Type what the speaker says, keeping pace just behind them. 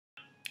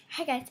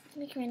Hi guys, it's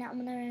me Karina. I'm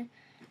gonna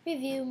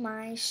review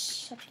my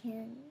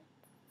Shopkins.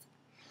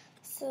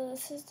 So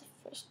this is the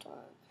first one.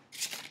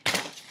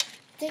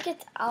 I think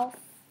it's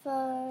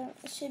alpha.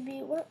 It should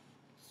be what?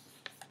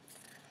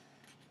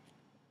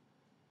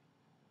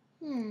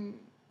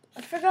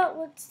 I forgot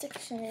what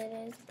section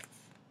it is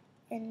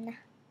in.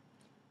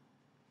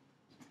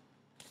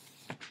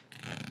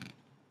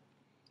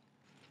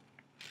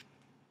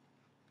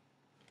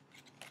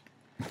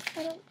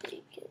 I don't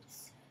think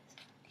it's.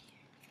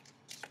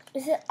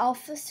 Is it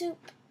alpha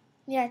soup?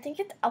 Yeah, I think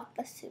it's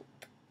alpha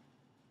soup.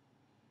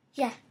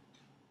 Yeah,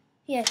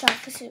 it's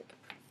alpha soup.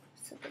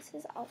 So this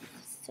is alpha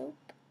soup.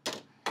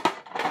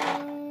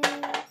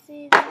 Let's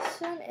see,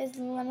 this one is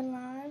lemon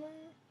lime.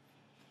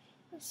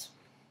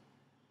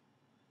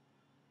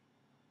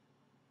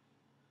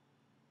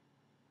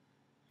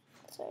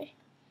 Sorry.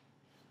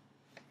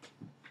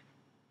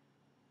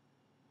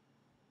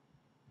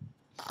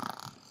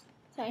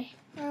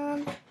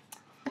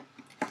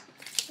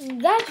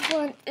 That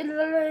one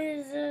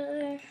is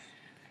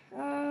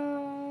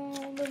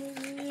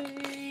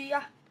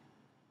yeah.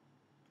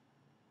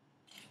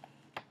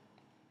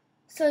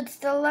 So it's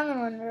the lemon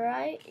one,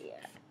 right?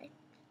 Yeah.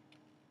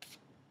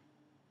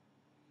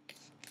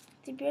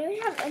 They barely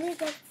have any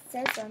that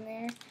says on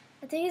there.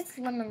 I think it's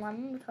lemon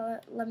lime. We call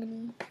it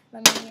lemony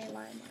lime.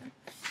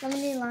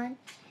 Lemony lime.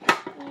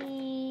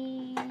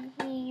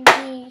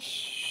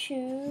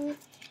 Shoe.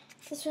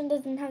 This one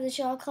doesn't have the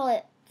shoe. I'll call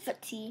it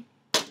footsie.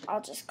 I'll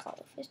just call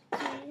it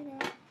footsie, you know.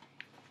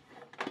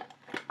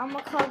 I'm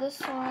gonna call this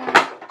one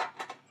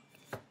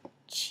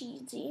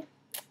cheesy.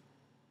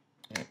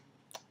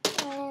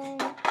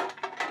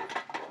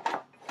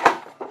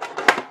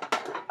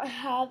 I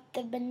have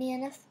the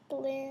banana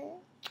split.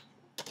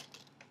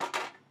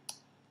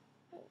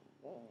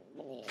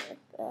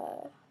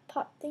 Banana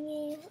pot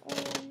thingy.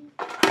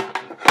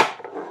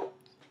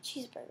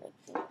 Cheeseburger.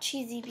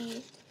 Cheesy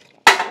bee.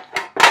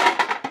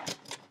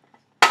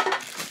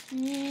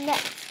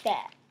 Next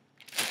bag.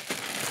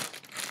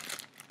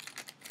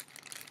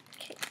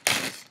 Okay.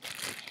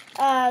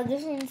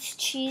 This one's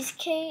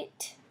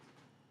cheesecake.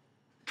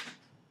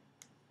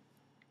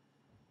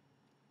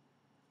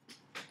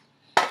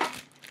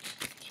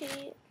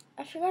 Okay.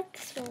 I forgot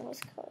this one was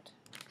called.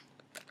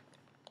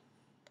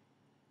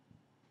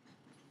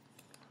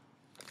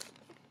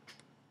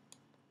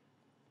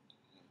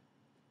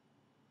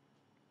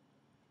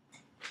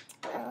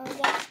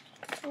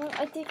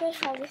 I think I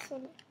have this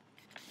one.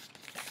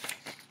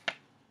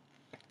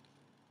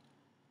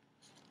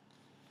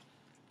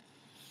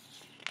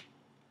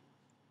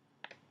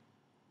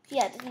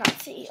 Yeah, I did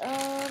not see.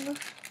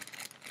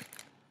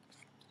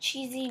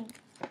 Cheesy,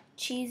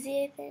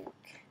 I think.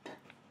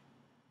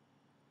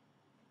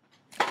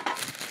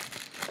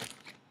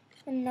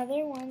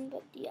 Another one,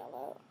 but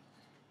yellow.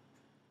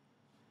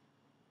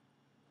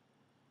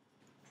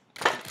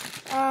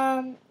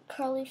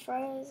 Curly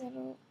fries.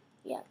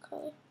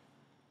 Curly.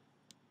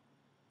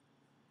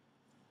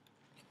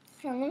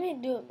 Here, let me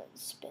do it with the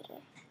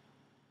spitter.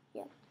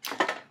 Yeah.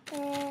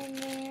 And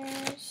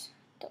there's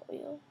the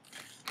oil.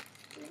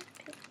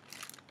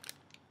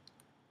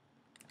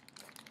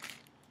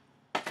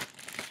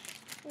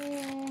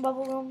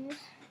 Bubblegum.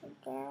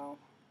 Girl.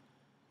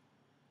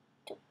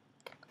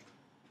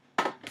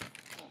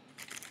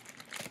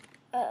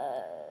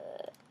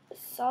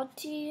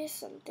 Salty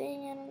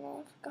something. I don't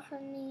know. I forgot her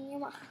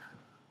name.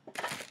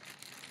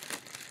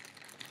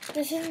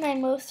 This is my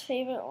most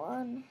favorite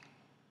one.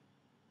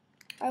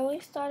 I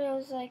always thought it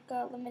was like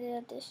a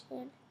limited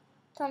edition.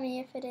 Tell me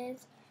if it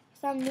is.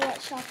 Because I'm new at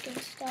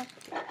Shopkins stuff.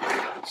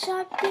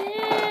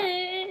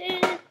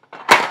 Shopkins!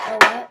 Oh,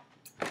 what?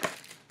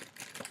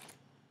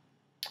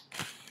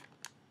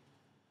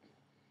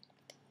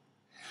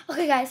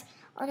 Okay, guys.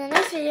 On the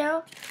next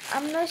video,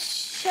 I'm going to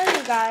show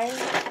you guys.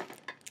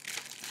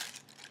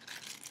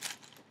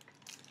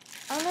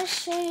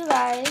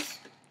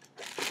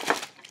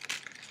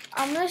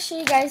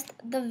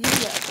 The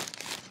video.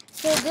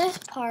 So this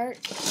part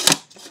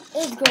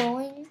is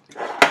going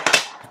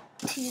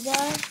to the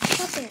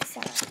shopping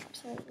center.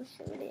 So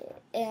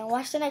and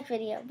watch the next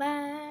video.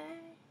 Bye.